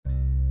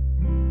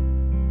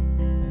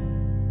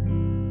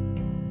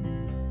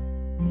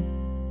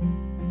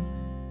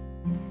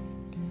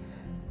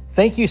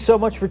Thank you so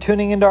much for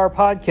tuning into our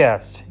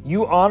podcast.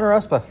 You honor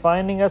us by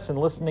finding us and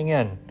listening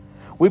in.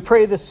 We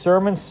pray this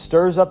sermon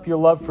stirs up your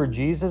love for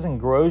Jesus and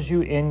grows you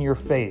in your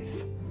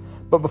faith.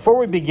 But before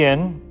we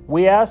begin,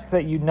 we ask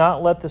that you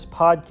not let this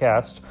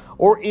podcast,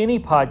 or any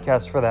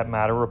podcast for that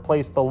matter,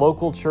 replace the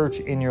local church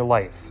in your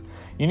life.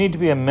 You need to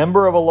be a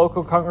member of a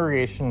local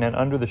congregation and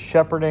under the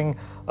shepherding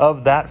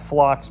of that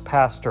flock's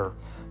pastor.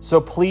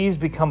 So please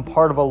become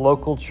part of a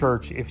local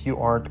church if you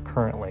aren't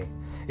currently.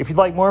 If you'd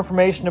like more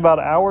information about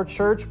our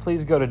church,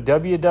 please go to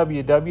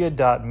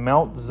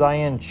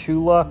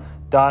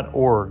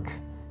www.mountzionchula.org.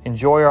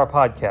 Enjoy our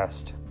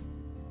podcast.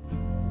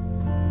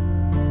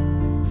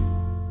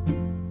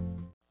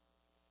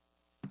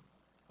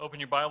 Open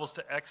your Bibles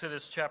to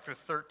Exodus chapter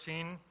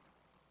 13.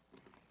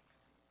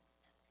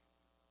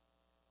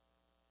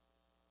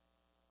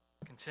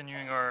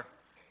 Continuing our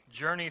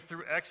journey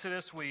through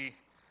Exodus,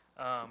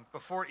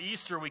 before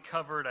Easter we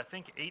covered,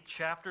 8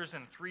 chapters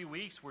in 3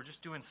 weeks. We're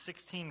just doing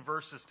 16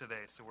 verses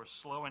today, so we're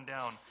slowing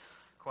down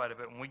quite a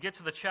bit. When we get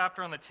to the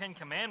chapter on the 10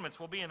 Commandments,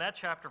 we'll be in that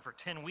chapter for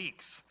 10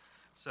 weeks.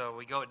 So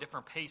we go at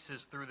different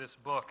paces through this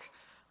book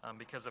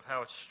because of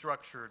how it's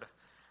structured.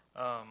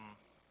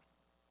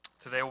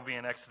 Today we'll be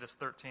in Exodus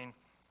 13.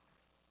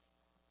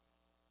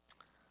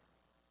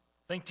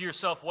 Think to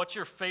yourself, what's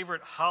your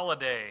favorite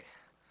holiday?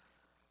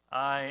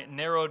 I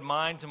narrowed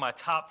mine to my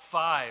top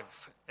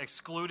 5,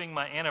 excluding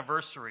my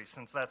anniversary,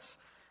 since that's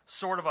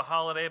sort of a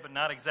holiday, but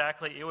not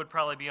exactly. It would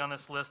probably be on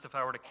this list if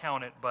I were to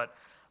count it, but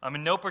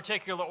in no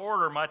particular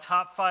order. My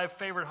top 5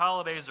 favorite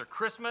holidays are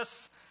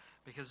Christmas,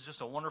 because it's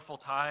just a wonderful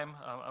time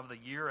of the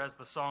year, as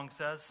the song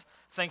says.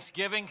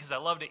 Thanksgiving, because I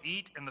love to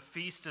eat, and the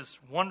feast is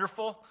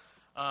wonderful.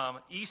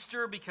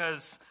 Easter,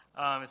 because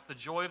it's the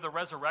joy of the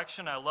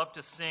resurrection. I love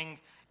to sing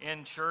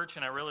in church,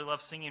 and I really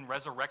love singing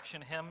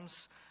resurrection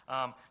hymns.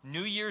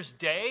 New Year's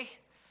Day,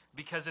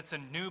 because it's a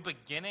new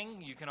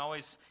beginning. You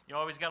always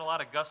got a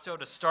lot of gusto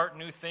to start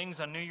new things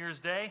on New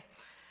Year's Day.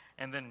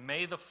 And then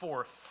May the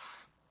 4th.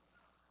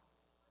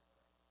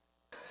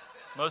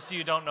 Most of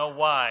you don't know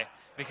why.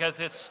 Because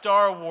it's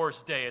Star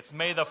Wars Day. It's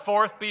May the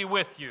 4th be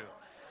with you.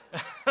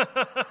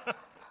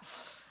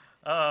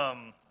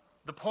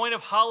 The point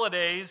of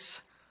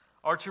holidays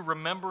are to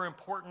remember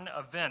important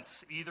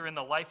events, either in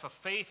the life of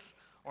faith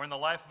or in the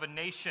life of a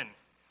nation.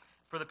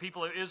 For the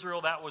people of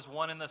Israel, that was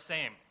one and the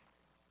same.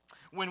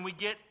 When we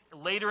get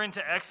later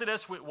into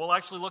Exodus, we'll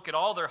actually look at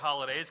all their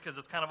holidays because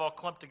it's kind of all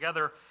clumped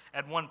together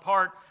at one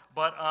part.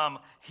 But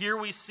here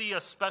we see a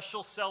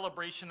special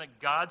celebration that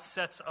God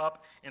sets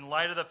up in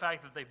light of the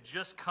fact that they've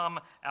just come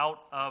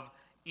out of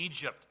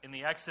Egypt in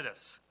the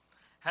Exodus.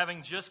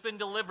 Having just been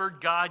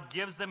delivered, God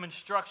gives them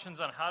instructions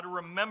on how to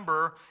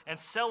remember and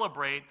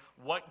celebrate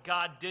what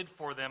God did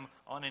for them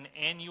on an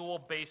annual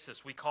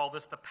basis. We call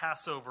this the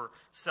Passover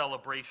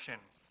celebration.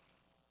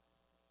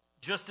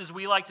 Just as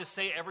we like to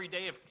say every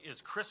day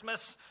is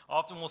Christmas,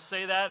 often we'll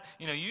say that,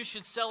 you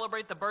should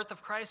celebrate the birth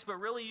of Christ, but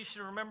really you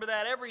should remember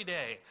that every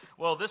day.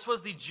 Well, this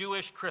was the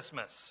Jewish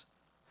Christmas.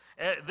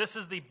 This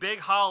is the big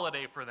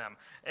holiday for them.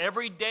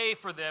 Every day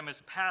for them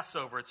is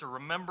Passover. It's a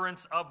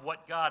remembrance of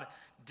what God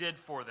did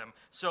for them.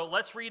 So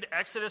let's read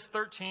Exodus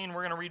 13.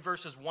 We're going to read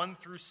verses 1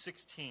 through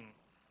 16.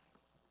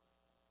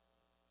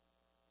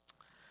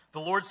 The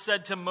Lord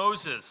said to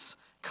Moses,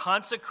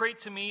 "Consecrate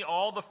to me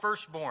all the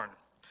firstborn.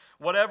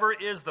 Whatever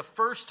is the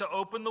first to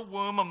open the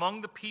womb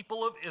among the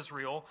people of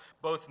Israel,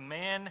 both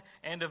man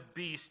and of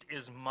beast,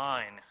 is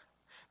mine."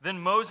 Then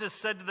Moses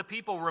said to the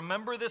people,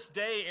 "Remember this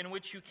day in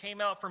which you came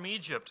out from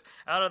Egypt,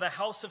 out of the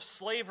house of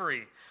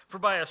slavery. For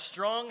by a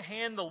strong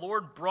hand the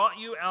Lord brought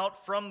you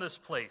out from this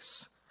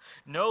place.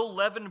 No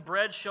leavened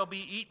bread shall be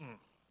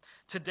eaten.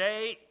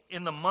 Today,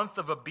 in the month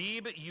of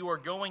Abib, you are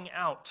going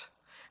out.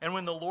 And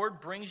when the Lord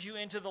brings you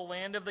into the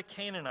land of the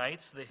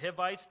Canaanites, the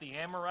Hivites, the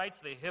Amorites,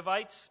 the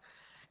Hivites,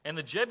 and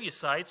the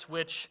Jebusites,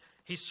 which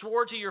he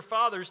swore to your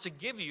fathers to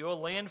give you, a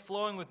land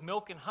flowing with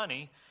milk and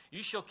honey,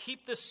 you shall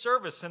keep this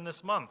service in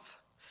this month.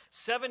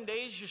 7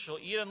 days you shall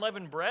eat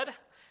unleavened bread,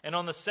 and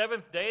on the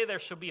 7th day there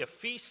shall be a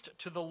feast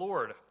to the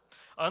Lord.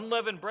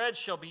 Unleavened bread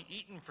shall be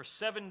eaten for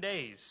 7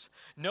 days.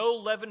 No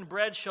leavened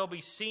bread shall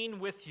be seen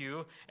with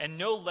you, and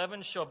no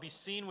leaven shall be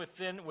seen with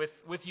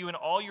you in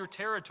all your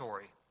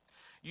territory.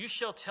 You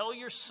shall tell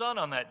your son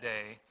on that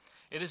day,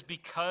 'It is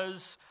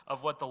because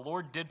of what the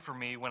Lord did for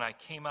me when I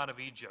came out of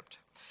Egypt.'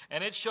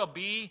 And it shall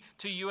be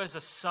to you as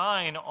a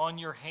sign on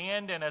your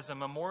hand and as a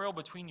memorial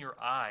between your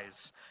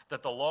eyes,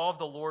 that the law of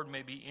the Lord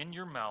may be in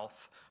your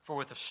mouth. For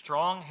with a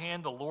strong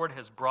hand the Lord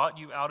has brought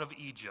you out of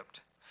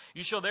Egypt.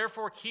 You shall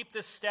therefore keep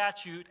this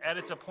statute at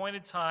its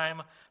appointed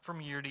time from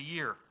year to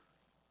year.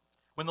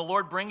 When the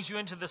Lord brings you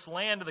into this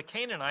land of the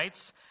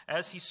Canaanites,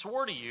 as he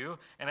swore to you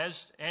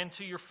and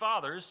to your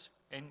fathers,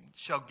 and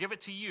shall give it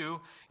to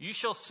you, you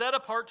shall set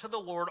apart to the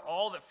Lord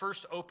all that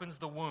first opens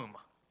the womb.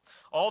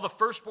 All the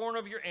firstborn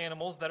of your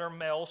animals that are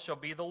male shall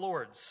be the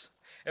Lord's.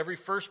 Every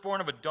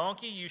firstborn of a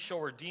donkey you shall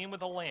redeem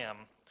with a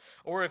lamb.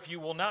 Or if you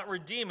will not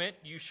redeem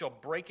it, you shall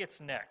break its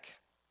neck.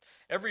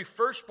 Every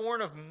firstborn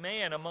of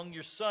man among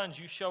your sons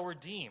you shall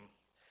redeem.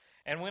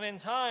 And when in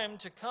time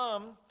to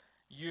come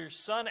your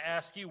son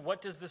asks you,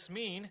 'What does this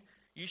mean?'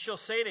 you shall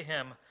say to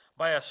him,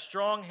 'By a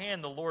strong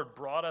hand the Lord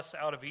brought us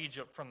out of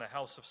Egypt from the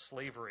house of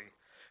slavery.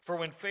 For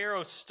when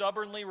Pharaoh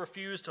stubbornly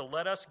refused to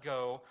let us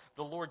go,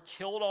 the Lord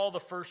killed all the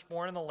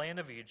firstborn in the land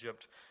of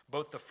Egypt,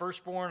 both the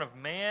firstborn of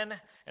man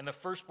and the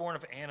firstborn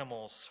of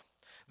animals.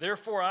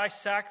 Therefore I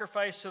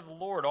sacrifice to the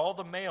Lord all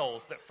the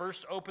males that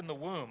first open the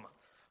womb,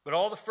 but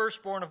all the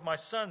firstborn of my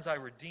sons I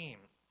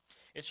redeem.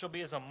 It shall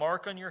be as a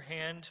mark on your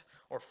hand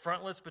or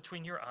frontlets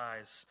between your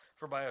eyes,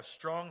 for by a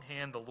strong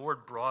hand the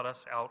Lord brought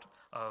us out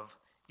of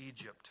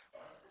Egypt.'"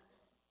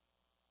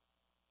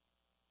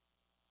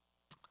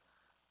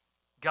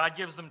 God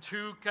gives them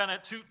two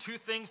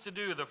things to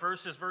do. The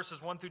first is verses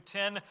 1 through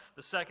 10.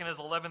 The second is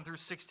 11 through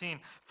 16.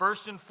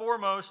 First and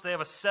foremost, they have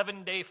a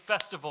 7-day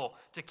festival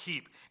to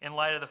keep in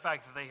light of the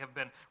fact that they have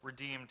been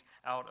redeemed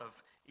out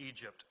of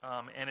Egypt.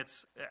 And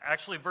it's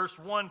actually verse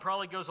 1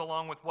 probably goes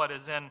along with what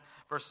is in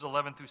verses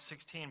 11 through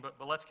 16. But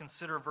let's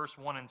consider verse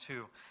 1 and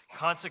 2.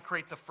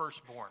 Consecrate the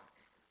firstborn.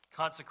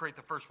 Consecrate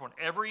the firstborn.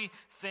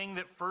 Everything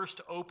that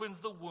first opens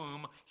the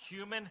womb,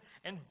 human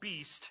and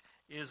beast,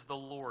 is the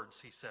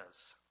Lord's, he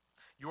says.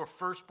 Your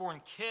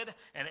firstborn kid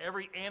and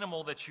every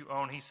animal that you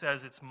own, he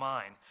says, it's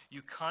mine.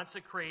 You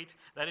consecrate,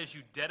 that is,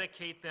 you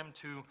dedicate them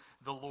to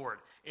the Lord.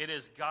 It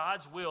is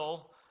God's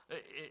will.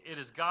 It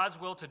is God's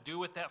will to do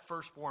with that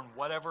firstborn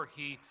whatever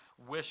he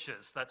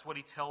wishes. That's what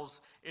he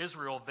tells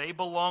Israel. They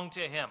belong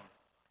to him.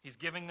 He's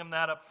giving them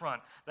that up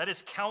front. That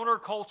is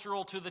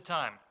countercultural to the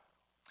time.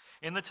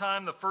 In the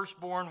time, the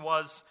firstborn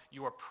was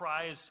your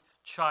prize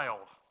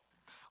child.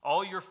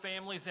 All your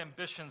family's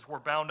ambitions were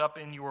bound up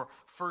in your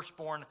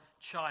firstborn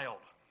child.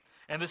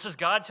 And this is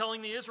God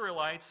telling the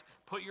Israelites,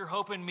 put your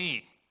hope in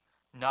me,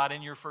 not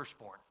in your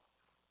firstborn.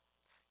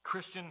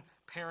 Christian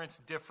parents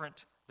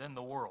different than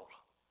the world.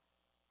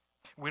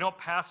 We don't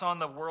pass on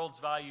the world's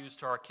values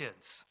to our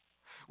kids.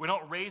 We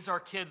don't raise our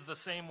kids the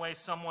same way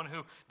someone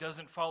who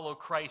doesn't follow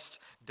Christ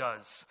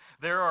does.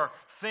 There are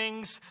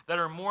things that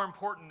are more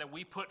important that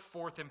we put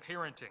forth in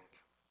parenting.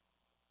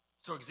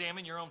 So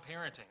examine your own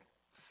parenting.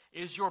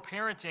 Is your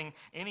parenting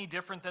any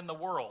different than the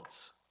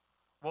world's?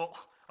 Well,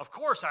 of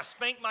course, I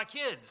spank my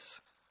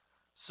kids.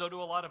 So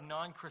do a lot of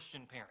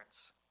non-Christian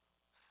parents.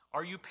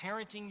 Are you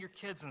parenting your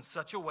kids in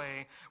such a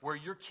way where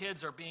your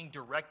kids are being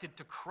directed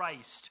to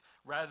Christ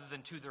rather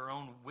than to their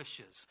own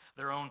wishes,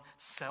 their own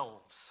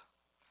selves?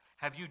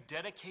 Have you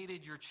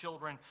dedicated your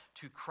children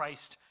to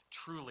Christ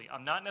truly?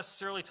 I'm not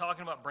necessarily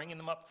talking about bringing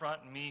them up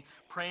front and me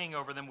praying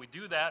over them. We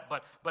do that,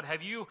 but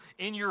have you,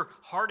 in your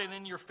heart and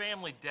in your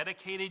family,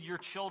 dedicated your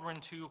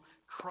children to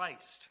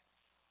Christ?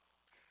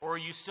 Or are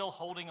you still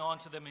holding on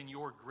to them in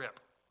your grip?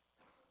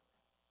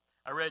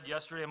 I read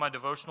yesterday in my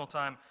devotional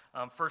time,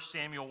 1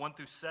 Samuel 1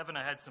 through 7.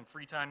 I had some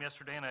free time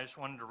yesterday, and I just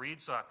wanted to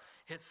read, so I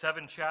hit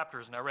 7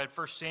 chapters, and I read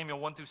 1 Samuel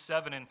 1 through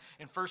 7. And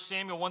in 1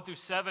 Samuel 1 through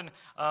 7,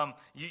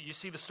 you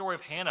see the story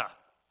of Hannah.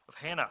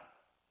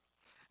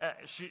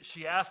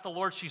 She asked the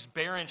Lord, she's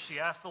barren, she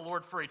asked the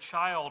Lord for a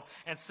child,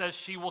 and says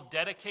she will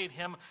dedicate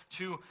him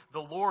to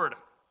the Lord.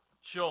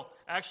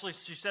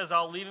 She says,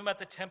 I'll leave him at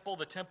the temple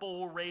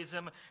will raise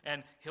him,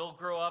 and he'll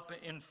grow up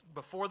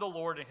before the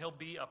Lord, and he'll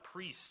be a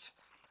priest.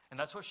 And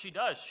that's what she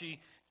does.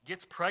 She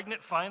gets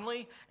pregnant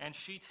finally, and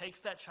she takes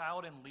that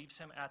child and leaves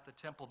him at the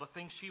temple. The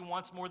thing she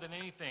wants more than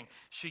anything,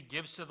 she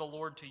gives to the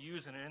Lord to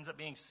use, and it ends up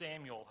being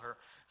Samuel, her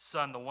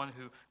son, the one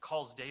who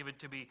calls David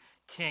to be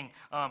king.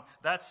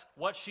 That's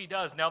what she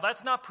does. Now,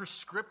 that's not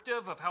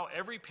prescriptive of how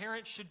every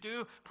parent should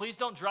do. Please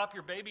don't drop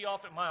your baby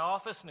off at my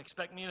office and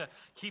expect me to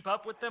keep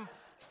up with them.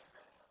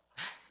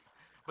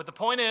 But the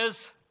point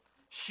is,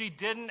 she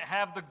didn't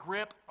have the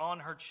grip on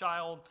her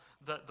child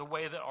the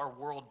way that our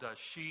world does.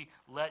 She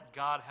let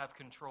God have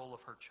control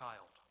of her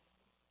child.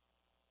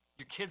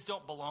 Your kids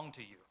don't belong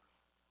to you.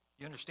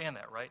 You understand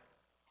that, right?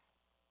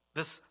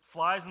 This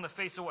flies in the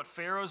face of what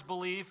Pharaohs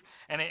believe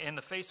and in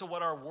the face of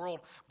what our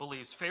world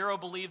believes. Pharaoh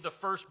believed the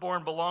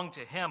firstborn belonged to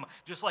him,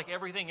 just like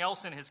everything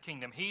else in his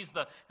kingdom. He's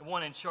the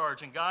one in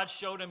charge, and God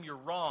showed him, you're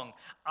wrong.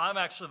 I'm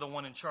actually the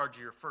one in charge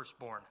of your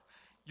firstborn.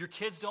 Your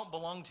kids don't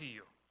belong to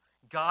you.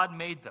 God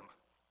made them.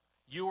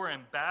 You are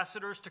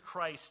ambassadors to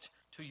Christ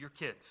to your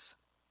kids.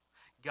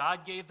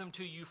 God gave them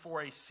to you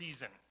for a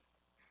season.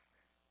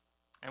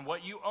 And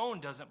what you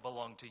own doesn't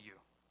belong to you.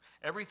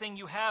 Everything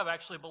you have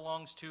actually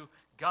belongs to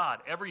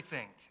God.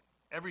 Everything.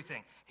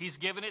 Everything. He's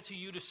given it to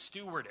you to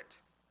steward it.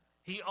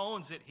 He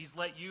owns it. He's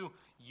let you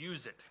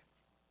use it.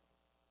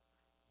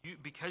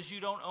 Because you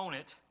don't own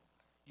it,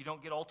 you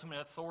don't get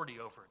ultimate authority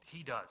over it.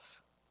 He does.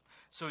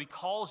 So he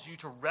calls you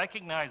to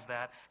recognize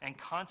that and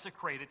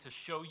consecrate it to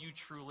show you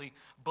truly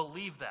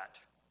believe that.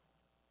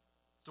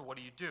 So what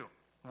do?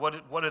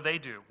 What do they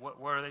do? What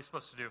are they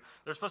supposed to do?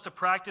 They're supposed to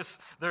practice,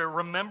 they're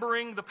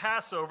remembering the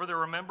Passover, they're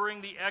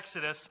remembering the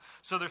Exodus,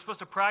 so they're supposed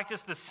to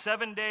practice this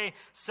 7-day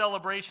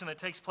celebration that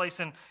takes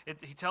place,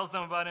 he tells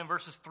them about it in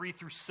verses 3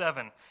 through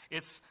 7.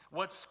 It's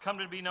what's come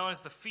to be known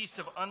as the Feast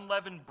of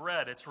Unleavened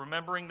Bread. It's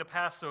remembering the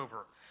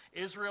Passover.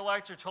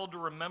 Israelites are told to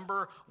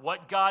remember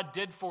what God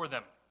did for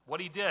them, what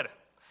he did.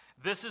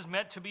 This is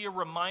meant to be a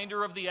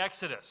reminder of the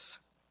Exodus.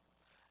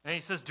 And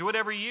he says, do it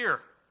every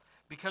year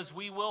because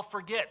we will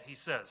forget, he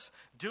says.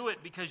 Do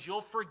it because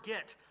you'll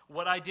forget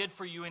what I did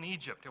for you in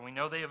Egypt. And we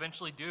know they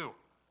eventually do.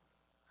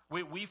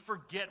 We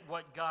forget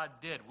what God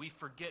did. We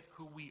forget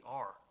who we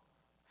are.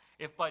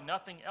 If by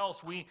nothing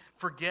else, we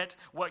forget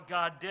what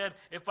God did.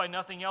 If by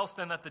nothing else,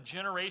 then that the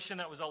generation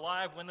that was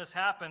alive when this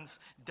happens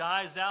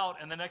dies out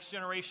and the next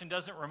generation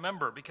doesn't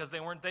remember because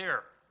they weren't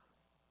there.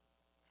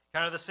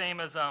 Kind of the same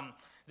as,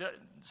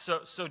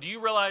 so do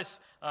you realize,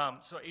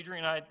 so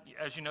Adrian and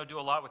I, as you know, do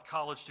a lot with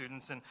college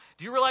students. And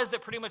do you realize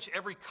that pretty much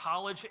every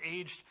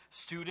college-aged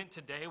student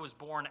today was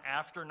born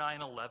after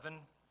 9/11?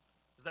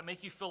 Does that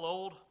make you feel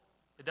old?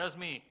 It does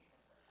me.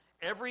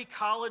 Every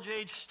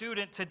college-age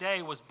student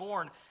today was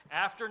born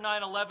after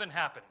 9/11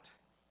 happened.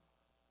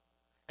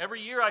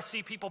 Every year I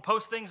see people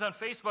post things on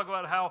Facebook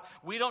about how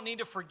we don't need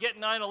to forget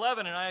 9/11,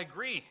 and I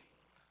agree.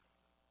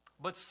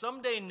 But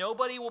someday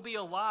nobody will be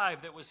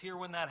alive that was here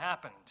when that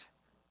happened.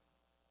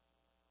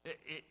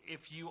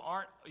 If you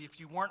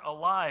weren't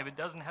alive, it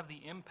doesn't have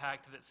the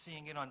impact that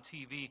seeing it on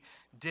TV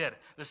did.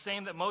 The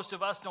same that most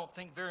of us don't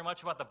think very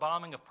much about the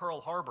bombing of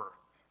Pearl Harbor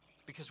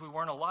because we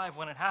weren't alive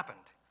when it happened.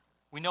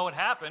 We know it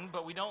happened,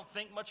 but we don't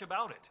think much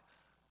about it.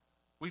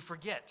 We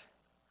forget.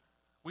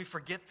 We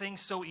forget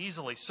things so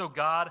easily. So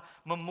God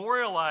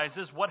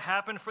memorializes what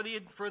happened for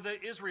the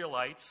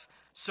Israelites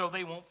so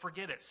they won't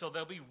forget it. So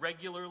they'll be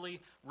regularly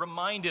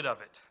reminded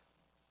of it.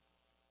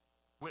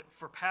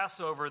 For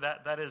Passover,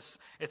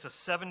 it's a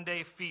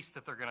 7-day feast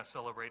that they're going to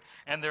celebrate.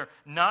 And they're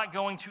not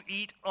going to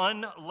eat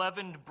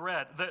unleavened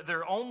bread.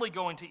 They're only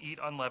going to eat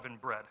unleavened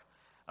bread.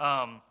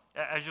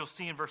 As you'll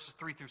see in verses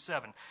 3 through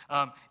 7.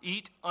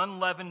 Eat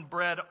unleavened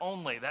bread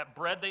only. That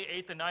bread they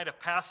ate the night of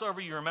Passover,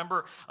 you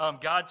remember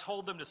God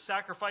told them to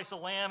sacrifice a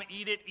lamb,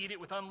 eat it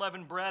with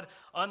unleavened bread.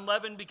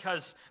 Unleavened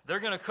because they're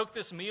going to cook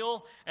this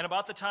meal, and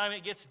about the time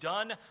it gets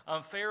done,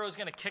 Pharaoh's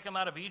going to kick them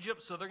out of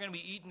Egypt, so they're going to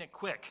be eating it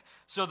quick.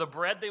 So the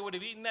bread they would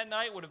have eaten that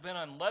night would have been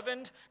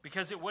unleavened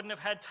because it wouldn't have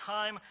had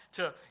time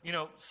to,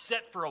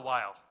 set for a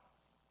while.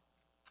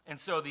 And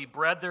so the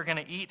bread they're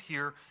going to eat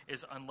here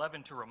is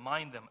unleavened to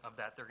remind them of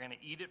that. They're going to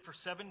eat it for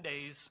 7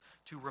 days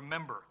to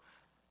remember.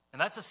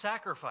 And that's a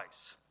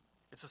sacrifice.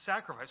 It's a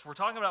sacrifice. We're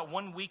talking about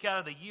 1 week out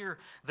of the year,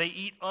 they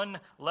eat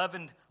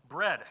unleavened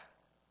bread.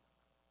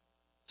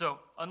 So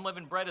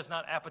unleavened bread is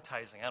not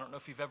appetizing. I don't know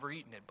if you've ever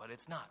eaten it, but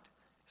it's not.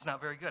 It's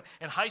not very good.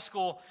 In high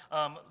school,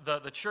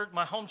 the church,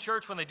 my home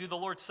church, when they do the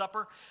Lord's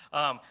Supper,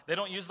 they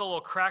don't use the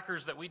little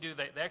crackers that we do.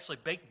 They actually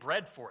bake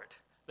bread for it.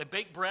 They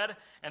bake bread,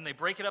 and they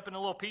break it up into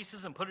little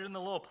pieces and put it in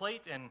the little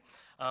plate, and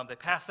they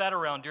pass that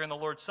around during the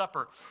Lord's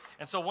Supper.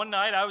 And so one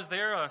night, I was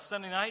there,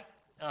 Sunday night,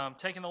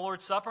 taking the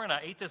Lord's Supper, and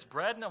I ate this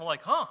bread, and I'm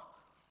like,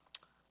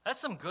 that's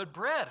some good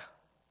bread.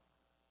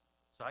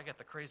 So I got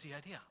the crazy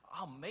idea.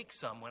 I'll make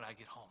some when I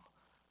get home.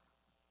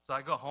 So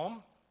I go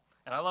home,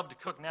 and I love to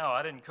cook now.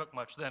 I didn't cook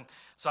much then.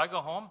 So I go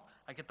home,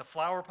 I get the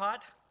flour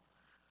pot,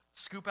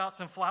 scoop out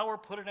some flour,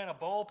 put it in a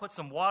bowl, put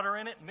some water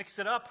in it, mix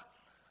it up,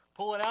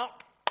 pull it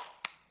out,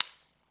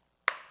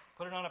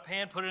 put it on a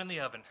pan, put it in the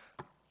oven.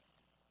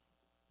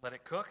 Let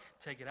it cook,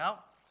 take it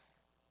out,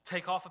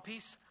 take off a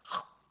piece.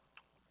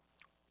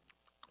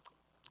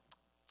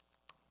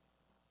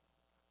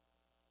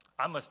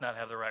 I must not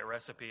have the right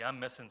recipe. I'm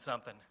missing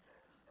something.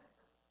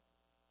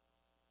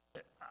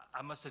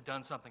 I must have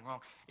done something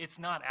wrong. It's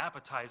not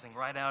appetizing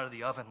right out of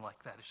the oven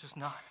like that. It's just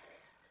not.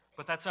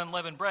 But that's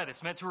unleavened bread.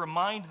 It's meant to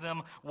remind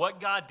them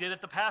what God did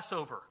at the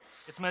Passover.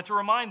 It's meant to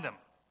remind them.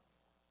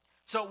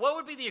 So what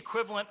would be the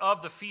equivalent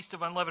of the Feast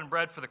of Unleavened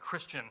Bread for the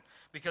Christian?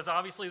 Because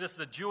obviously this is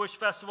a Jewish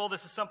festival.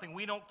 This is something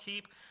we don't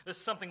keep. This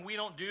is something we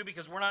don't do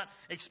because we're not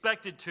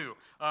expected to.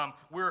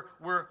 We're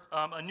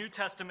a New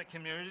Testament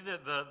community.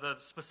 The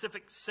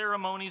specific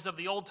ceremonies of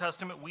the Old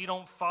Testament we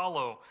don't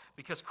follow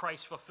because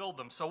Christ fulfilled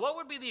them. So what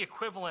would be the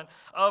equivalent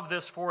of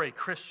this for a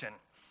Christian?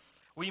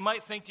 Well, you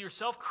might think to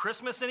yourself,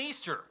 Christmas and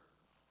Easter.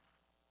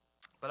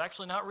 But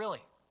actually not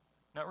really.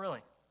 Not really.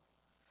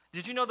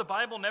 Did you know the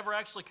Bible never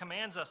actually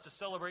commands us to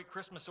celebrate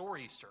Christmas or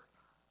Easter?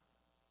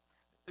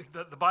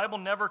 The Bible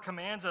never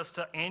commands us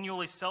to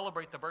annually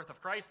celebrate the birth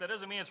of Christ. That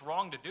doesn't mean it's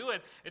wrong to do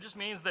it. It just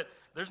means that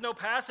there's no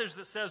passage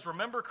that says,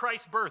 remember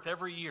Christ's birth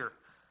every year.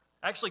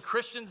 Actually,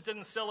 Christians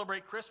didn't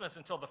celebrate Christmas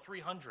until the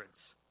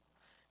 300s.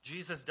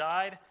 Jesus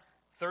died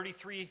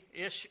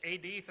 33-ish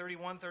AD,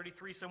 31,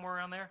 33, somewhere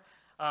around there.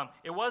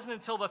 It wasn't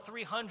until the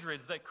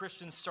 300s that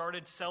Christians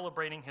started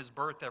celebrating his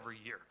birth every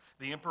year.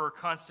 The Emperor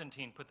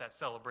Constantine put that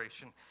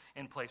celebration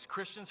in place.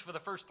 Christians for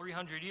the first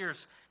 300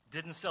 years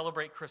didn't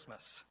celebrate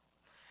Christmas.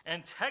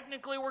 And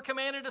technically we're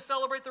commanded to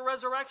celebrate the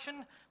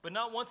resurrection, but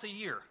not once a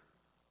year.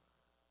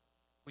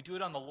 We do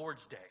it on the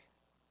Lord's Day.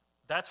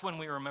 That's when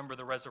we remember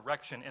the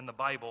resurrection in the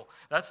Bible.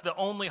 That's the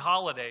only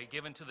holiday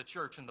given to the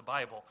church in the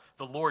Bible,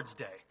 the Lord's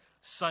Day,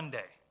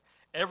 Sunday.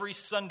 Every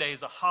Sunday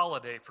is a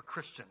holiday for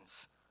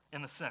Christians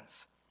in the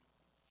sense.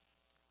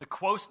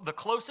 The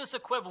closest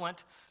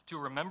equivalent to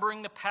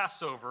remembering the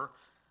Passover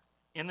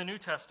in the New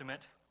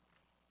Testament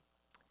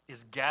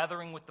is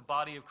gathering with the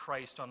body of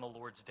Christ on the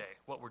Lord's Day,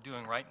 what we're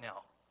doing right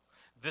now.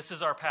 This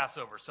is our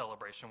Passover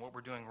celebration, what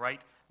we're doing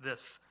right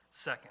this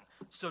second.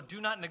 So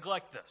do not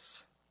neglect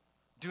this.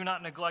 Do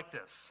not neglect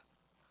this.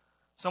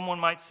 Someone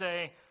might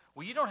say,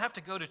 well, you don't have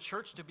to go to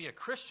church to be a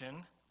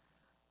Christian.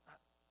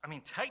 I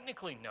mean,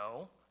 technically,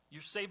 no.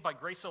 You're saved by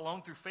grace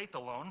alone through faith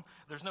alone.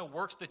 There's no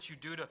works that you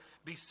do to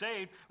be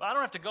saved. But I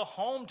don't have to go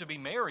home to be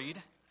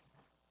married.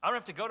 I don't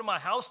have to go to my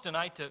house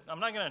tonight I'm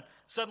not going to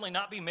suddenly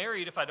not be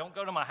married if I don't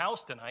go to my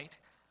house tonight.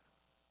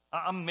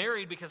 I'm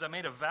married because I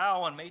made a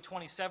vow on May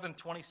 27th,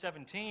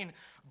 2017,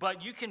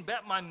 but you can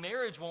bet my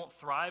marriage won't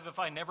thrive if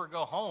I never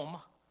go home.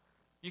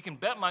 You can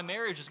bet my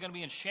marriage is going to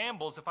be in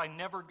shambles if I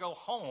never go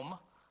home.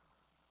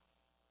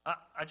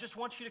 I just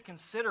want you to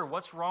consider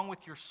what's wrong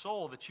with your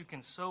soul that you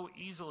can so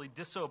easily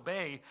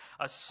disobey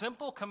a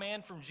simple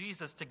command from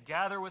Jesus to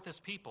gather with his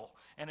people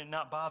and it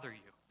not bother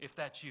you, if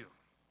that's you.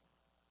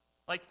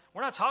 Like,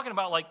 we're not talking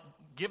about like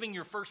giving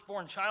your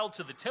firstborn child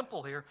to the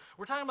temple here.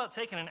 We're talking about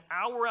taking an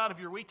hour out of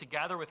your week to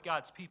gather with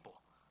God's people.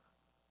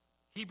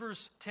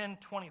 Hebrews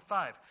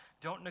 10:25,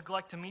 don't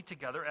neglect to meet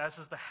together, as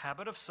is the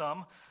habit of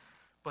some,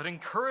 but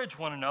encourage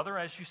one another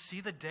as you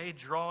see the day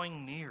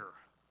drawing near.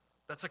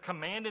 That's a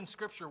command in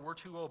Scripture we're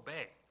to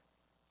obey.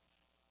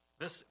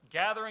 This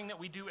gathering that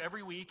we do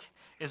every week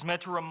is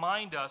meant to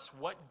remind us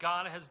what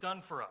God has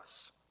done for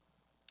us.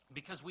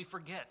 Because we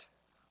forget.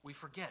 We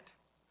forget.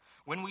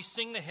 When we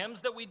sing the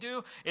hymns that we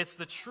do, it's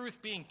the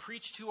truth being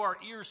preached to our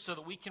ears so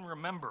that we can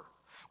remember.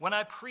 When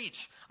I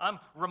preach, I'm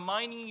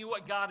reminding you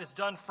what God has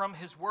done from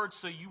his word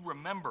so you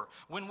remember.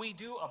 When we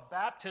do a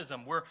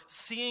baptism, we're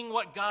seeing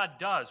what God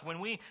does. When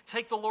we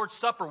take the Lord's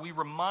Supper, we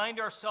remind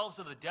ourselves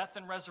of the death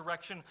and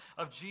resurrection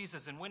of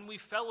Jesus. And when we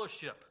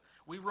fellowship,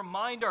 we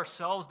remind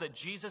ourselves that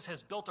Jesus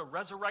has built a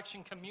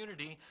resurrection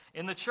community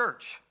in the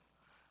church.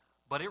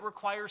 But it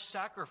requires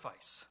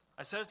sacrifice.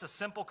 I said it's a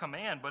simple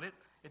command, but it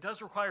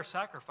does require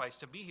sacrifice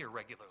to be here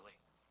regularly.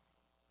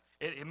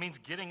 It means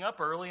getting up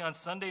early on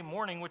Sunday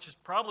morning, which is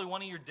probably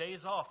one of your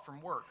days off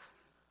from work.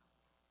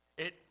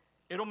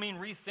 It'll mean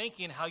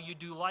rethinking how you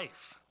do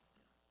life.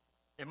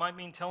 It might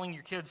mean telling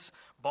your kids'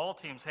 ball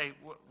teams, hey,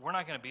 we're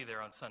not going to be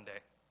there on Sunday.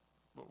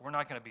 We're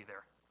not going to be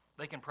there.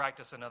 They can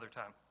practice another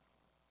time.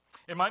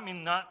 It might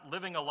mean not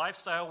living a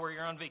lifestyle where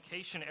you're on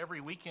vacation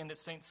every weekend at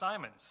St.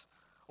 Simon's.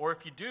 Or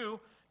if you do,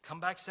 come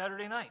back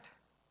Saturday night.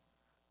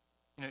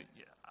 You know,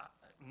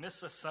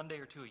 miss a Sunday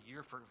or two a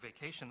year for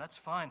vacation, that's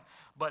fine.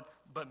 But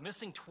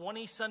missing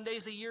 20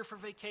 Sundays a year for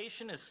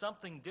vacation is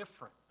something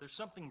different. There's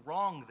something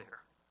wrong there.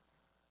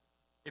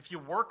 If you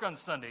work on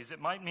Sundays,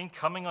 it might mean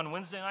coming on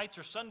Wednesday nights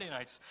or Sunday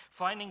nights,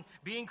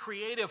 being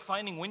creative,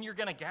 finding when you're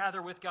going to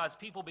gather with God's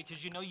people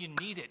because you know you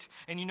need it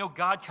and you know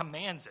God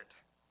commands it.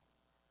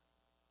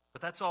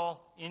 But that's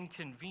all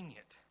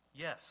inconvenient.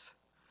 Yes,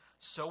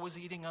 so is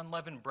eating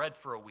unleavened bread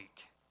for a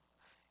week.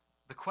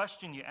 The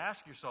question you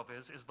ask yourself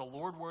is the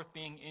Lord worth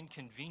being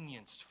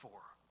inconvenienced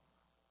for?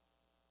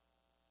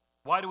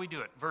 Why do we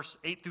do it? Verse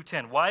 8 through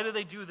 10. Why do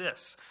they do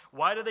this?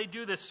 Why do they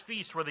do this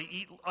feast where they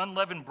eat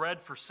unleavened bread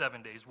for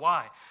 7 days?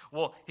 Why?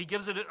 Well, he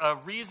gives it a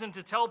reason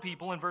to tell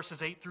people in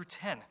verses 8 through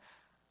 10.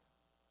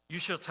 You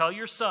shall tell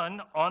your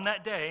son on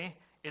that day,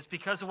 it's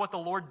because of what the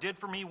Lord did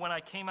for me when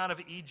I came out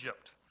of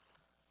Egypt.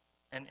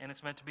 And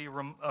it's meant to be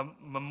a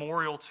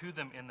memorial to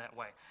them in that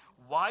way.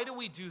 Why do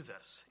we do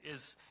this?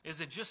 Is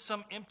it just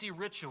some empty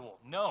ritual?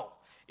 No.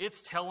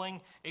 It's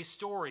telling a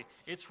story.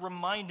 It's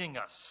reminding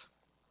us.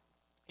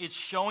 It's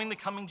showing the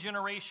coming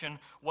generation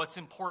what's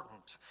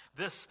important.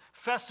 This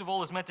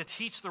festival is meant to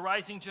teach the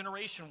rising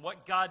generation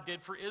what God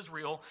did for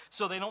Israel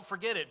so they don't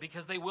forget it,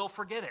 because they will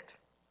forget it.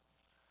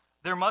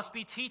 There must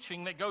be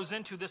teaching that goes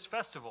into this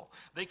festival.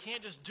 They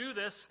can't just do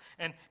this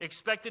and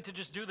expect it to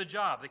just do the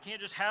job. They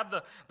can't just have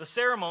the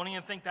ceremony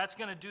and think that's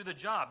going to do the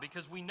job,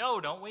 because we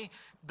know, don't we,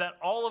 that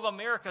all of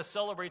America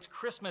celebrates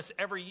Christmas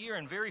every year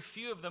and very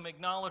few of them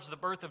acknowledge the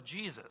birth of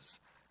Jesus.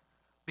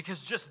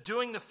 Because just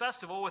doing the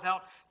festival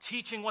without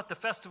teaching what the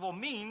festival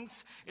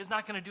means is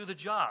not going to do the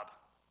job.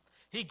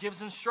 He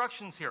gives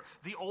instructions here.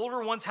 The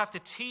older ones have to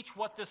teach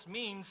what this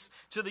means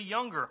to the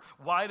younger.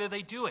 Why do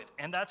they do it?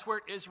 And that's where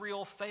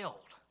Israel failed.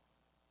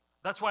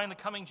 That's why in the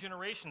coming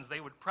generations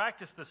they would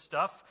practice this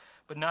stuff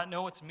but not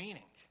know its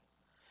meaning.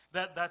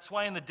 That's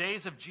why in the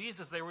days of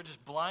Jesus they were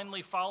just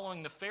blindly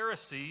following the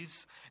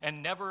Pharisees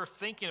and never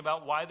thinking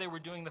about why they were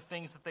doing the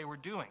things that they were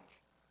doing.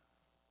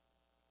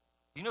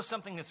 You know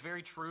something that's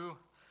very true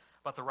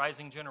about the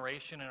rising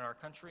generation in our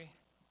country?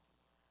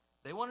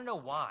 They want to know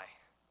why.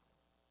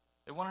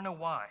 They want to know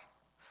why.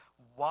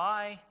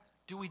 Why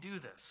do we do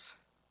this?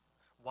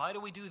 Why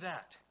do we do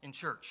that in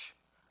church?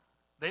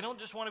 They don't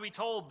just want to be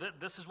told that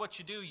this is what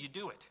you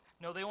do it.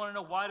 No, they want to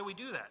know, why do we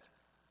do that?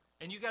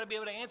 And you got to be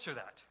able to answer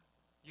that.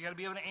 You got to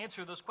be able to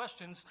answer those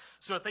questions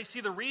so that they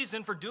see the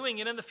reason for doing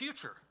it in the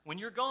future when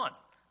you're gone.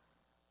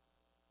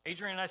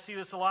 Adrian and I see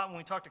this a lot when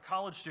we talk to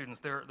college students.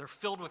 They're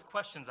filled with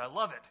questions. I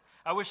love it.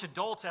 I wish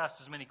adults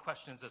asked as many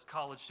questions as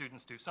college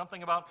students do.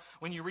 Something about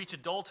when you reach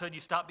adulthood,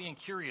 you stop being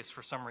curious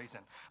for some reason.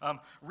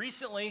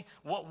 Recently,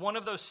 one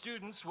of those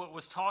students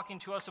was talking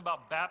to us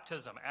about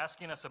baptism,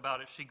 asking us about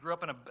it. She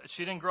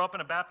didn't grow up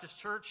in a Baptist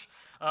church.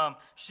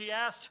 She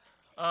asked,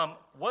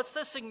 what's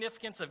the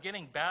significance of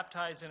getting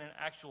baptized in an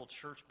actual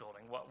church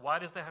building? Why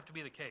does that have to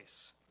be the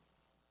case?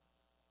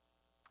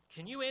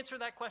 Can you answer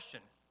that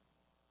question?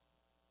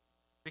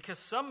 Because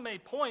some may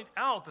point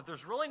out that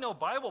there's really no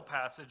Bible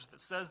passage that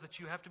says that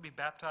you have to be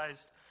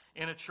baptized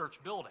in a church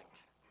building.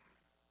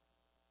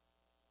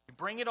 You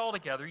bring it all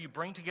together, you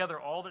bring together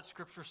all that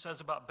Scripture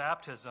says about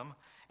baptism,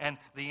 and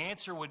the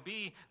answer would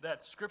be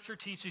that Scripture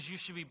teaches you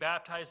should be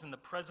baptized in the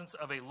presence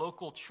of a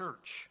local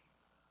church,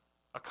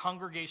 a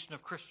congregation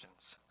of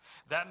Christians.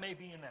 That may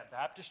be in that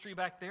baptistry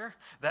back there.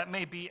 That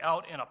may be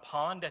out in a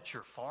pond at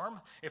your farm,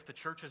 if the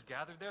church is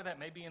gathered there. That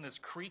may be in this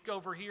creek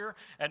over here,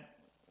 and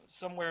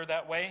somewhere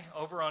that way,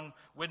 over on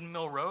Wooden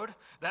Mill Road.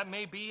 That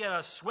may be at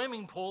a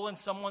swimming pool in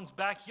someone's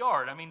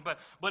backyard.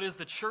 But is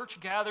the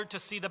church gathered to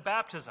see the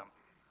baptism?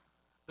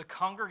 The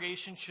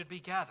congregation should be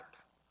gathered.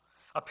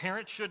 A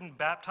parent shouldn't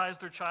baptize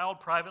their child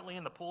privately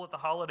in the pool at the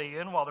Holiday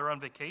Inn while they're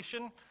on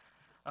vacation.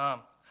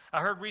 I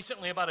heard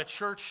recently about a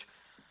church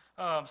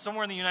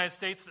somewhere in the United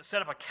States that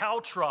set up a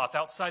cow trough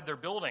outside their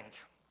building.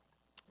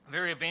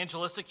 Very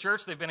evangelistic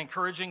church. They've been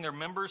encouraging their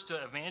members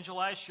to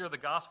evangelize, share the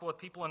gospel with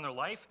people in their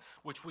life,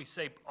 which we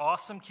say,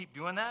 awesome, keep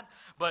doing that.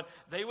 But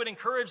they would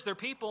encourage their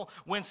people,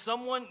 when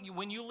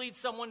you lead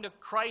someone to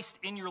Christ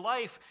in your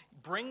life,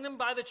 bring them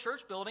by the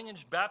church building and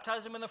just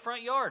baptize them in the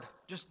front yard.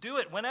 Just do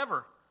it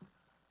whenever.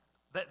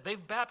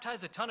 They've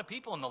baptized a ton of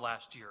people in the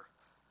last year,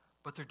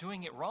 but they're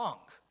doing it wrong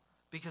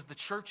because the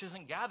church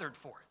isn't gathered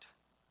for it.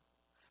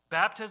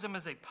 Baptism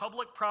is a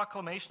public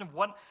proclamation of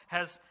what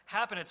has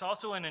happened. It's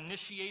also an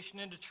initiation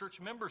into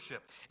church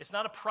membership. It's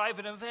not a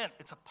private event.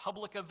 It's a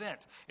public event.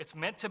 It's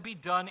meant to be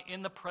done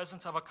in the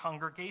presence of a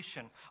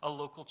congregation, a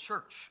local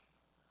church.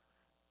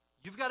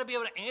 You've got to be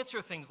able to answer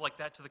things like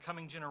that to the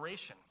coming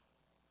generation.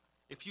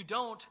 If you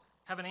don't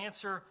have an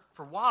answer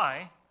for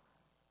why,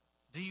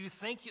 do you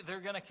think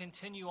they're going to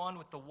continue on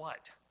with the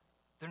what?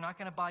 They're not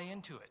going to buy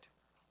into it.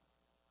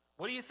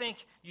 What do you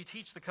think you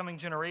teach the coming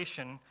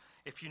generation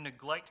if you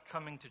neglect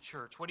coming to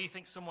church? What do you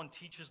think someone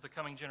teaches the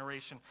coming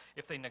generation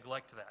if they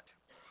neglect that?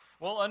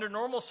 Well, under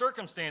normal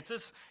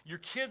circumstances, your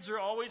kids are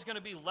always going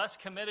to be less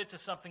committed to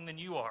something than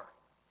you are.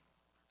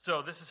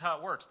 So this is how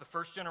it works. The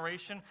first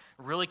generation,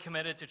 really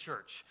committed to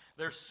church.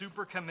 They're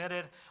super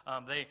committed.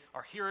 They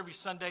are here every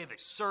Sunday. They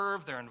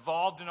serve. They're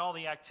involved in all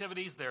the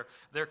activities.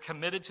 They're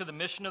committed to the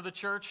mission of the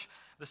church.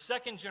 The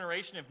second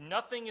generation, if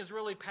nothing is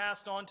really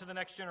passed on to the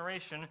next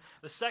generation,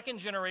 the second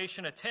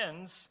generation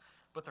attends,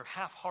 but they're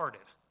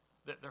half-hearted.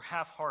 They're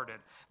half-hearted.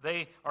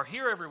 They are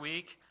here every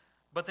week,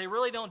 but they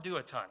really don't do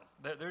a ton.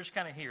 They're just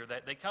kind of here.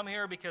 They come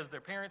here because their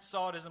parents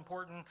saw it as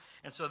important,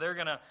 and so they're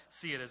going to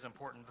see it as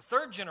important. The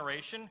third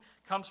generation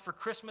comes for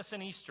Christmas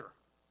and Easter.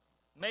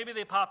 Maybe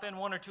they pop in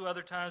one or two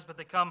other times, but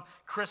they come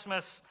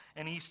Christmas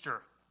and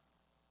Easter.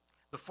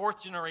 The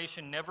fourth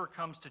generation never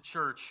comes to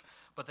church,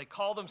 but they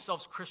call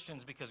themselves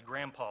Christians because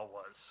Grandpa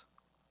was.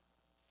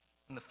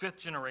 And the fifth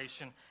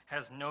generation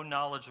has no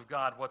knowledge of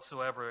God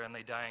whatsoever, and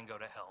they die and go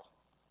to hell.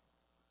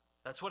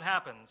 That's what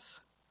happens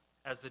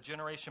as the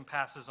generation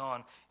passes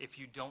on if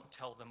you don't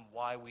tell them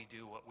why we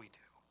do what we do.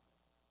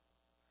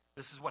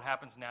 This is what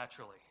happens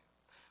naturally.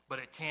 But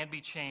it can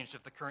be changed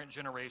if the current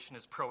generation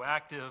is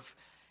proactive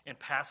in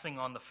passing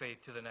on the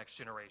faith to the next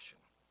generation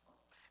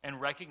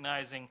and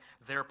recognizing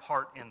their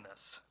part in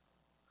this.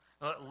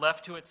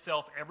 Left to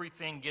itself,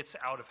 everything gets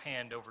out of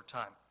hand over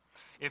time.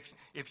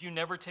 If you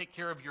never take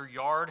care of your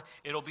yard,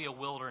 it'll be a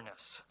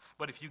wilderness.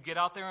 But if you get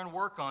out there and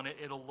work on it,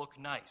 it'll look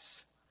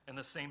nice. And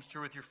the same is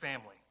true with your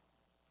family.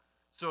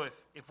 So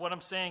if what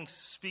I'm saying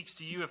speaks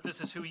to you, if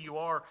this is who you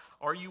are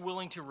you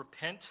willing to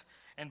repent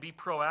and be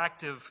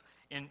proactive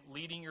in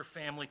leading your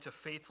family to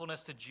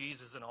faithfulness to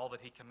Jesus and all that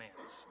he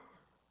commands?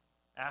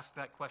 Ask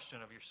that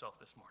question of yourself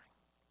this morning.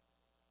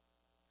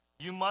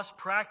 You must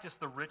practice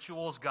the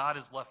rituals God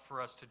has left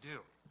for us to do.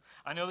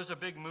 I know there's a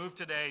big move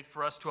today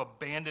for us to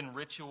abandon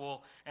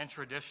ritual and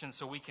tradition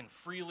so we can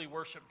freely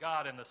worship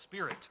God in the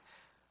Spirit.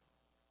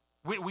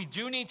 We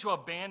do need to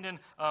abandon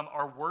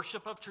our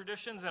worship of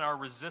traditions and our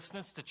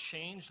resistance to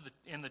change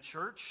in the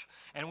church.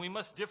 And we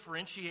must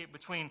differentiate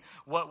between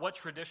what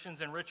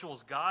traditions and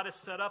rituals God has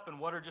set up and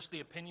what are just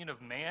the opinion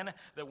of man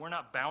that we're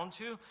not bound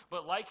to.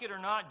 But like it or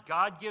not,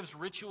 God gives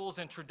rituals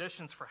and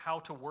traditions for how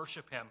to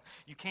worship him.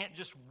 You can't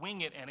just wing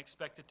it and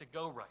expect it to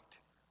go right.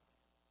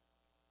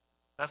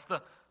 That's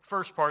the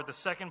first part. The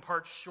second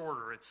part's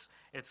shorter. It's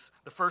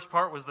the first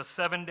part was the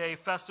 7-day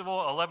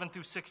festival. 11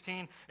 through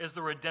 16 is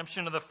the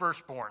redemption of the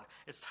firstborn.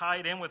 It's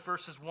tied in with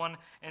verses 1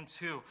 and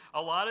 2.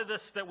 A lot of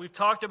this that we've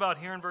talked about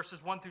here in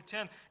verses 1 through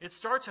 10, it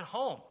starts at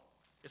home.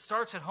 It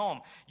starts at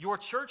home. Your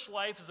church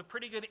life is a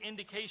pretty good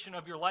indication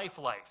of your life.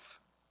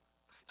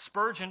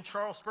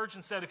 Charles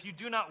Spurgeon said, if you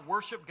do not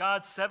worship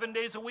God 7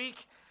 days a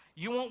week,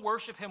 you won't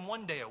worship him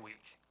one day a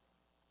week.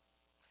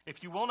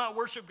 If you will not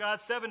worship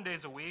God 7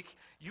 days a week,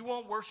 you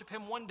won't worship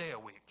him one day a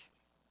week.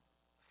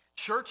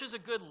 Church is a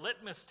good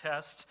litmus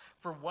test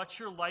for what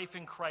your life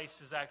in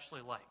Christ is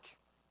actually like.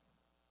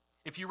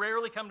 If you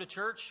rarely come to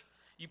church,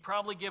 you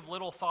probably give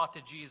little thought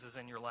to Jesus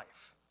in your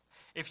life.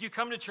 If you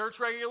come to church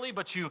regularly,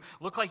 but you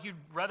look like you'd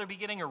rather be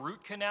getting a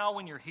root canal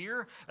when you're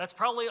here, that's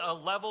probably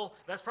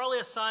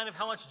a sign of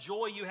how much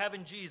joy you have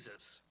in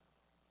Jesus.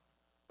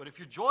 But if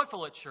you're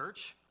joyful at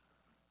church,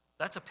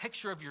 that's a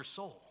picture of your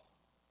soul.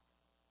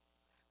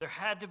 There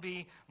had to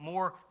be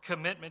more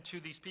commitment to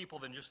these people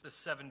than just this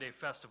 7-day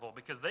festival,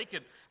 because they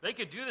could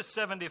do this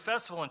 7-day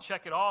festival and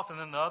check it off, and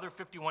then the other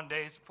 51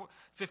 days,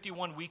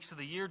 51 weeks of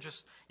the year,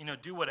 just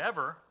do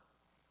whatever.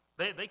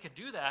 They could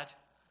do that.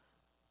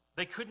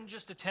 They couldn't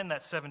just attend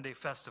that 7-day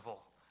festival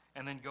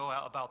and then go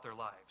out about their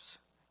lives.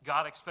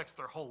 God expects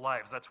their whole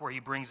lives. That's where he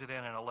brings it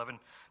in 11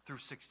 through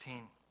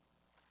 16.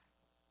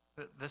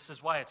 This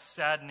is why it's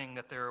saddening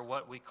that there are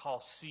what we call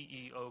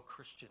CEO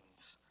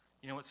Christians.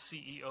 You know what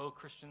CEO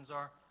Christians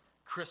are?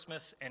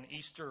 Christmas and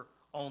Easter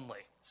only.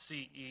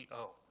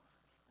 CEO.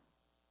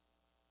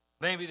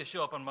 Maybe they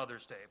show up on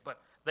Mother's Day, but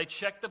they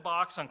check the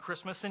box on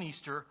Christmas and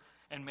Easter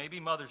and maybe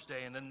Mother's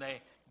Day, and then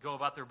they go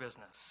about their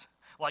business.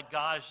 Like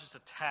God is just a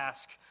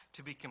task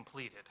to be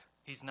completed.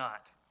 He's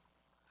not.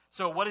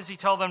 So what does he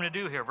tell them to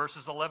do here?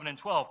 Verses 11 and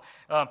 12.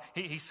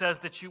 He says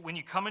that when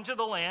you come into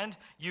the land,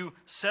 you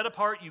set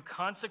apart, you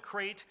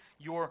consecrate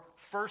your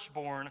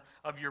firstborn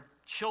of your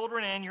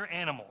children and your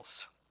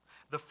animals,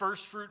 the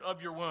first fruit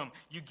of your womb.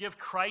 You give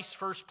Christ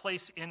first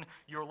place in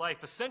your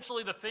life.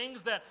 Essentially, the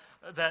things that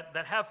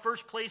have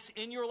first place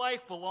in your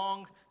life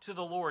belong to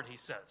the Lord, he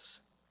says.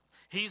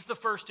 He's the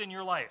first in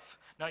your life.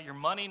 Not your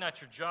money,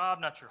 not your job,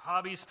 not your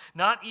hobbies,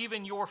 not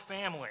even your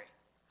family.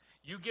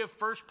 You give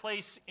first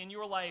place in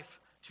your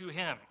life to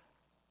him.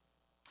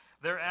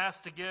 They're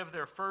asked to give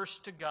their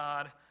first to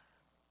God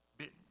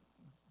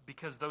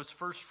because those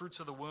first fruits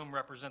of the womb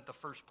represent the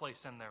first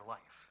place in their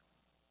life.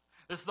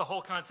 This is the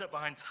whole concept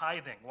behind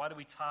tithing. Why do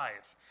we tithe?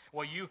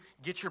 Well, you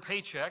get your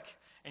paycheck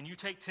and you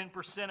take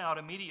 10% out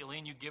immediately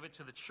and you give it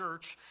to the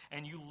church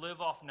and you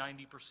live off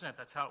 90%.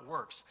 That's how it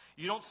works.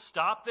 You don't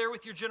stop there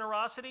with your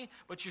generosity,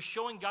 but you're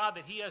showing God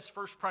that he has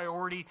first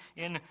priority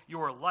in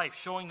your life,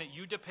 showing that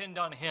you depend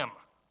on him.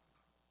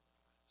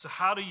 So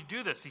how do you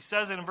do this? He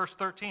says it in verse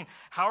 13.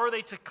 How are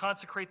they to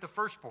consecrate the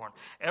firstborn?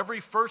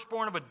 Every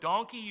firstborn of a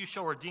donkey you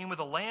shall redeem with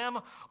a lamb,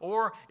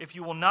 or if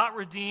you will not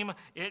redeem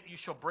it, you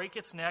shall break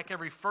its neck.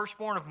 Every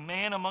firstborn of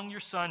man among your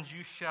sons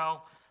you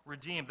shall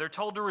redeem. They're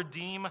told to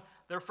redeem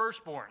their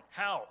firstborn.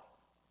 How?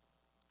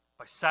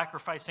 By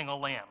sacrificing a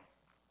lamb.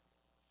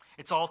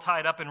 It's all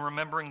tied up in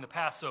remembering the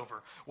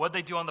Passover. What did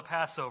they do on the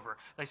Passover?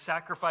 They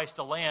sacrificed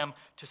a lamb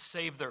to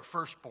save their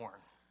firstborn.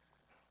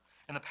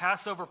 And the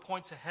Passover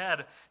points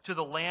ahead to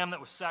the lamb that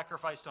was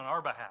sacrificed on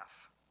our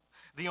behalf.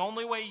 The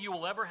only way you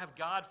will ever have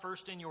God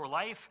first in your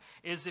life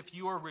is if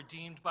you are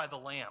redeemed by the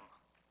lamb.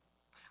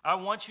 I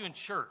want you in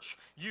church.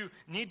 You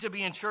need to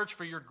be in church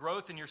for your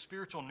growth and your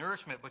spiritual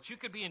nourishment, but you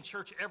could be in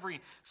church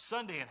every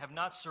Sunday and have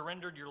not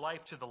surrendered your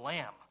life to the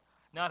lamb,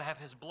 not have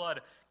his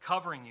blood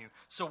covering you.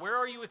 So where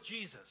are you with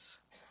Jesus?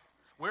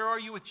 Where are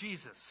you with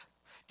Jesus?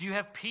 Do you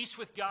have peace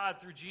with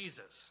God through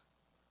Jesus?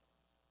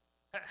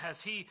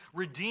 Has he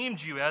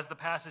redeemed you, as the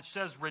passage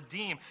says?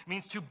 Redeem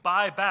means to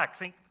buy back.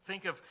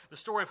 Think of the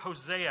story of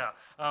Hosea,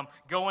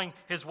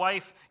 his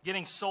wife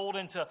getting sold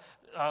into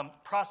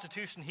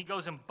prostitution. He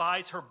goes and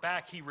buys her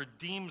back. He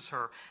redeems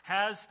her.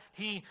 Has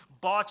he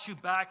bought you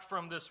back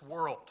from this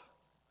world?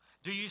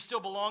 Do you still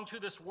belong to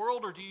this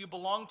world, or do you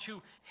belong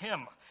to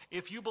him?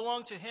 If you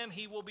belong to him,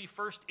 he will be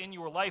first in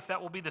your life.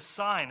 That will be the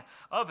sign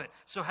of it.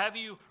 So have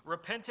you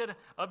repented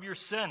of your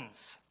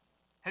sins?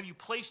 Have you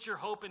placed your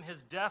hope in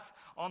his death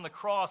on the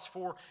cross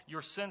for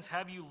your sins?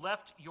 Have you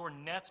left your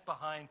nets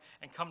behind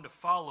and come to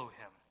follow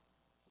him?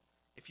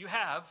 If you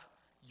have,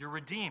 you're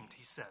redeemed,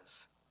 he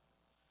says.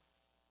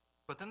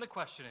 But then the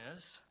question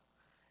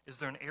is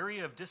there an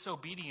area of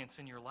disobedience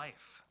in your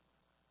life?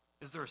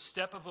 Is there a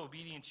step of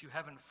obedience you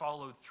haven't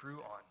followed through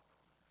on?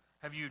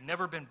 Have you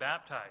never been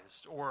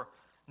baptized or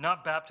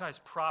not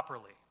baptized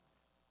properly?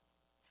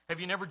 Have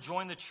you never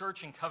joined the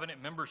church in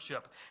covenant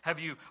membership?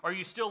 Are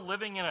you still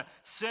living in a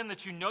sin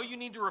that you know you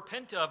need to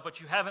repent of, but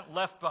you haven't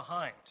left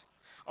behind?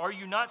 Are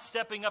you not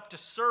stepping up to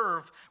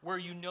serve where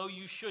you know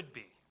you should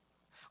be?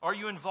 Are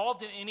you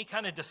involved in any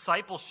kind of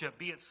discipleship,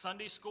 be it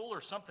Sunday school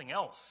or something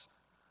else?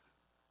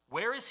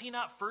 Where is he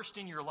not first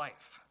in your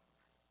life?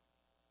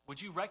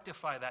 Would you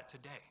rectify that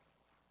today?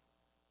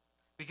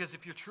 Because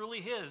if you're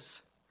truly his,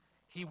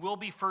 he will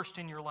be first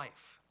in your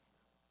life.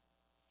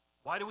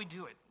 Why do we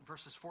do it?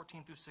 Verses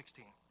 14 through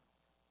 16.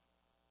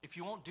 If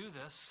you won't do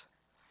this,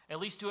 at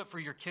least do it for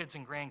your kids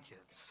and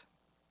grandkids.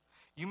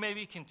 You may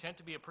be content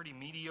to be a pretty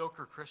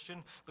mediocre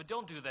Christian, but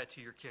don't do that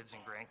to your kids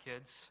and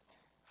grandkids.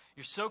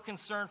 You're so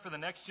concerned for the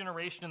next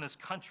generation in this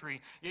country,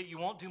 yet you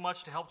won't do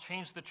much to help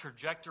change the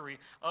trajectory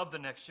of the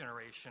next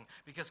generation,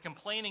 because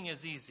complaining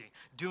is easy.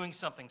 Doing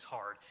something's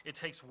hard. It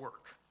takes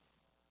work.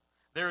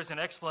 There is an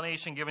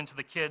explanation given to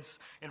the kids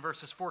in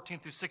verses 14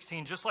 through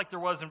 16, just like there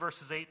was in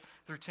verses 8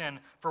 through 10,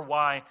 for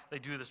why they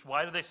do this.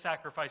 Why do they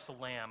sacrifice a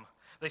lamb?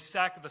 The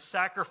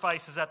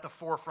sacrifice is at the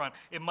forefront.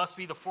 It must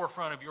be the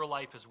forefront of your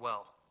life as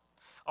well.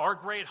 Our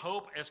great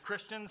hope as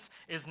Christians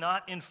is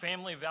not in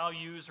family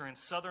values or in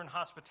Southern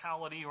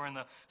hospitality or in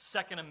the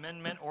Second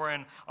Amendment or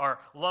in our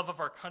love of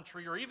our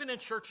country or even in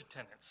church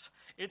attendance.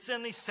 It's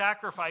in the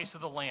sacrifice of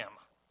the Lamb.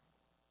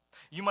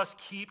 You must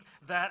keep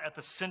that at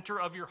the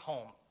center of your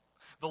home.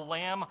 The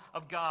Lamb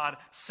of God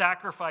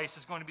sacrifice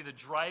is going to be the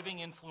driving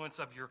influence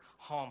of your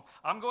home.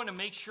 I'm going to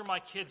make sure my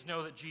kids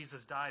know that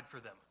Jesus died for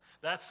them.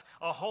 That's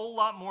a whole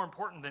lot more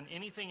important than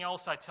anything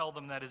else I tell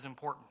them that is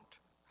important.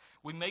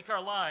 We make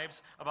our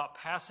lives about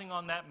passing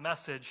on that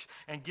message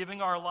and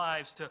giving our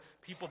lives to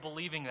people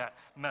believing that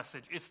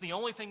message. It's the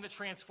only thing that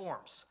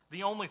transforms,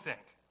 the only thing.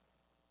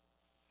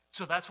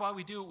 So that's why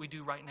we do what we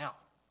do right now.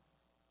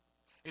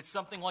 It's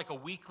something like a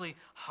weekly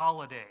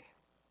holiday,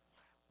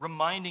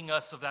 reminding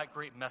us of that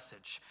great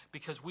message,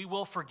 because we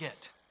will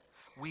forget.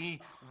 We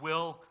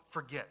will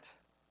forget.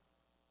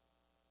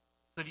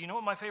 So do you know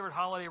what my favorite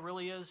holiday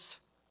really is?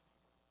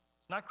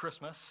 It's not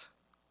Christmas.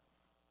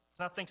 It's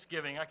not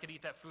Thanksgiving. I could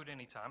eat that food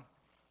anytime.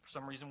 For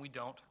some reason, we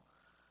don't.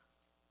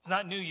 It's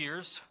not New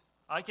Year's.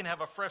 I can have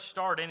a fresh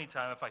start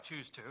anytime if I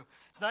choose to.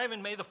 It's not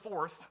even May the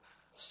 4th.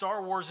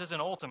 Star Wars isn't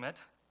ultimate.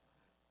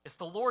 It's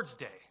the Lord's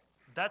Day.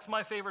 That's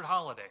my favorite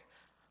holiday.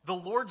 The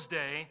Lord's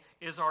Day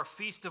is our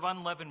feast of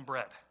unleavened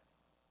bread.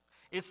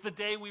 It's the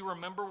day we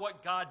remember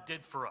what God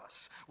did for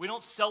us. We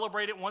don't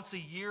celebrate it once a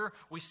year.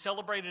 We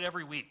celebrate it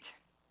every week.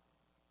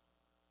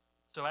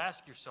 So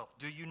ask yourself,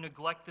 do you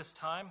neglect this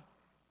time?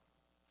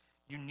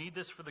 You need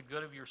this for the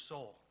good of your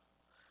soul.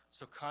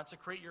 So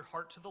consecrate your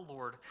heart to the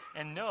Lord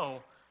and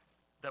know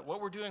that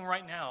what we're doing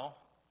right now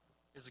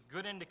is a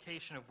good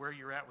indication of where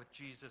you're at with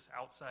Jesus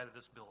outside of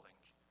this building.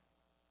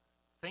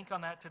 Think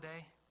on that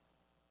today.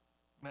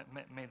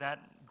 May that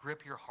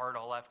grip your heart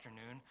all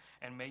afternoon,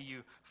 and may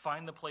you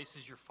find the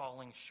places you're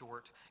falling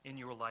short in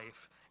your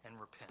life and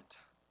repent.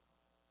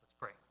 Let's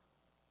pray.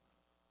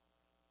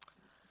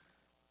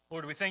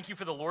 Lord, we thank you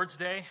for the Lord's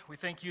Day. We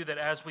thank you that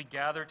as we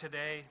gather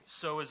today,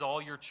 so is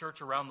all your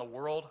church around the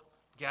world,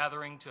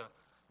 gathering to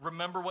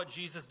remember what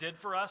Jesus did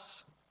for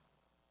us,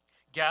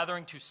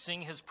 gathering to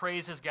sing his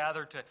praises,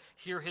 gathered to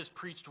hear his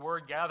preached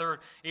word, gathered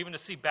even to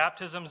see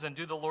baptisms and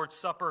do the Lord's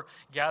Supper,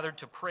 gathered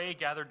to pray,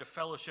 gathered to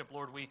fellowship.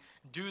 Lord, we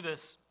do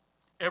this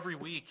every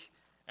week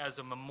as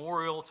a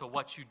memorial to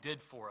what you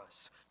did for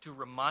us, to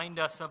remind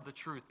us of the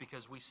truth,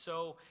 because we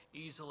so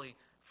easily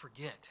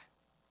forget.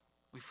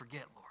 We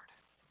forget,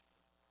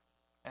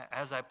 Lord.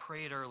 As I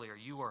prayed earlier,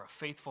 you are a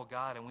faithful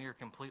God, and we are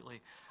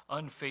completely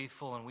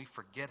unfaithful, and we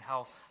forget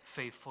how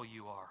faithful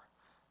you are.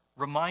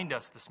 Remind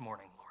us this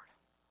morning, Lord.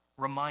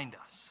 Remind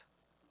us.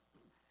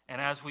 And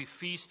as we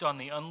feast on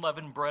the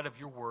unleavened bread of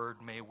your word,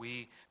 may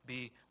we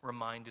be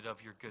reminded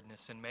of your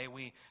goodness, and may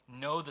we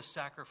know the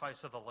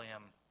sacrifice of the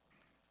Lamb.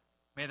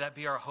 May that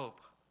be our hope.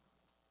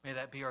 May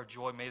that be our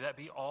joy. May that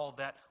be all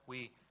that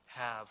we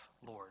have,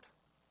 Lord.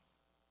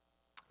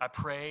 I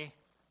pray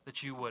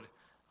that you would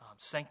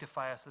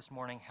sanctify us this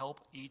morning.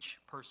 Help each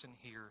person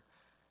here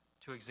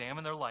to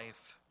examine their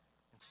life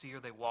and see, are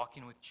they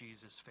walking with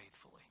Jesus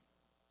faithfully.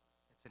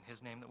 It's in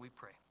his name that we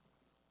pray.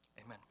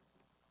 Amen.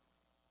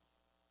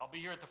 I'll be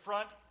here at the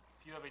front.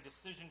 If you have a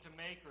decision to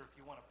make, or if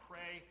you want to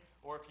pray,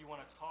 or if you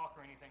want to talk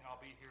or anything,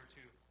 I'll be here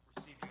to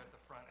receive you at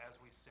the front as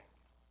we sing.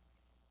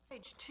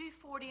 Page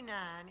 249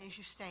 as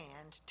you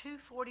stand.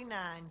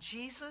 249,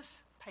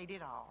 Jesus paid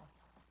it all.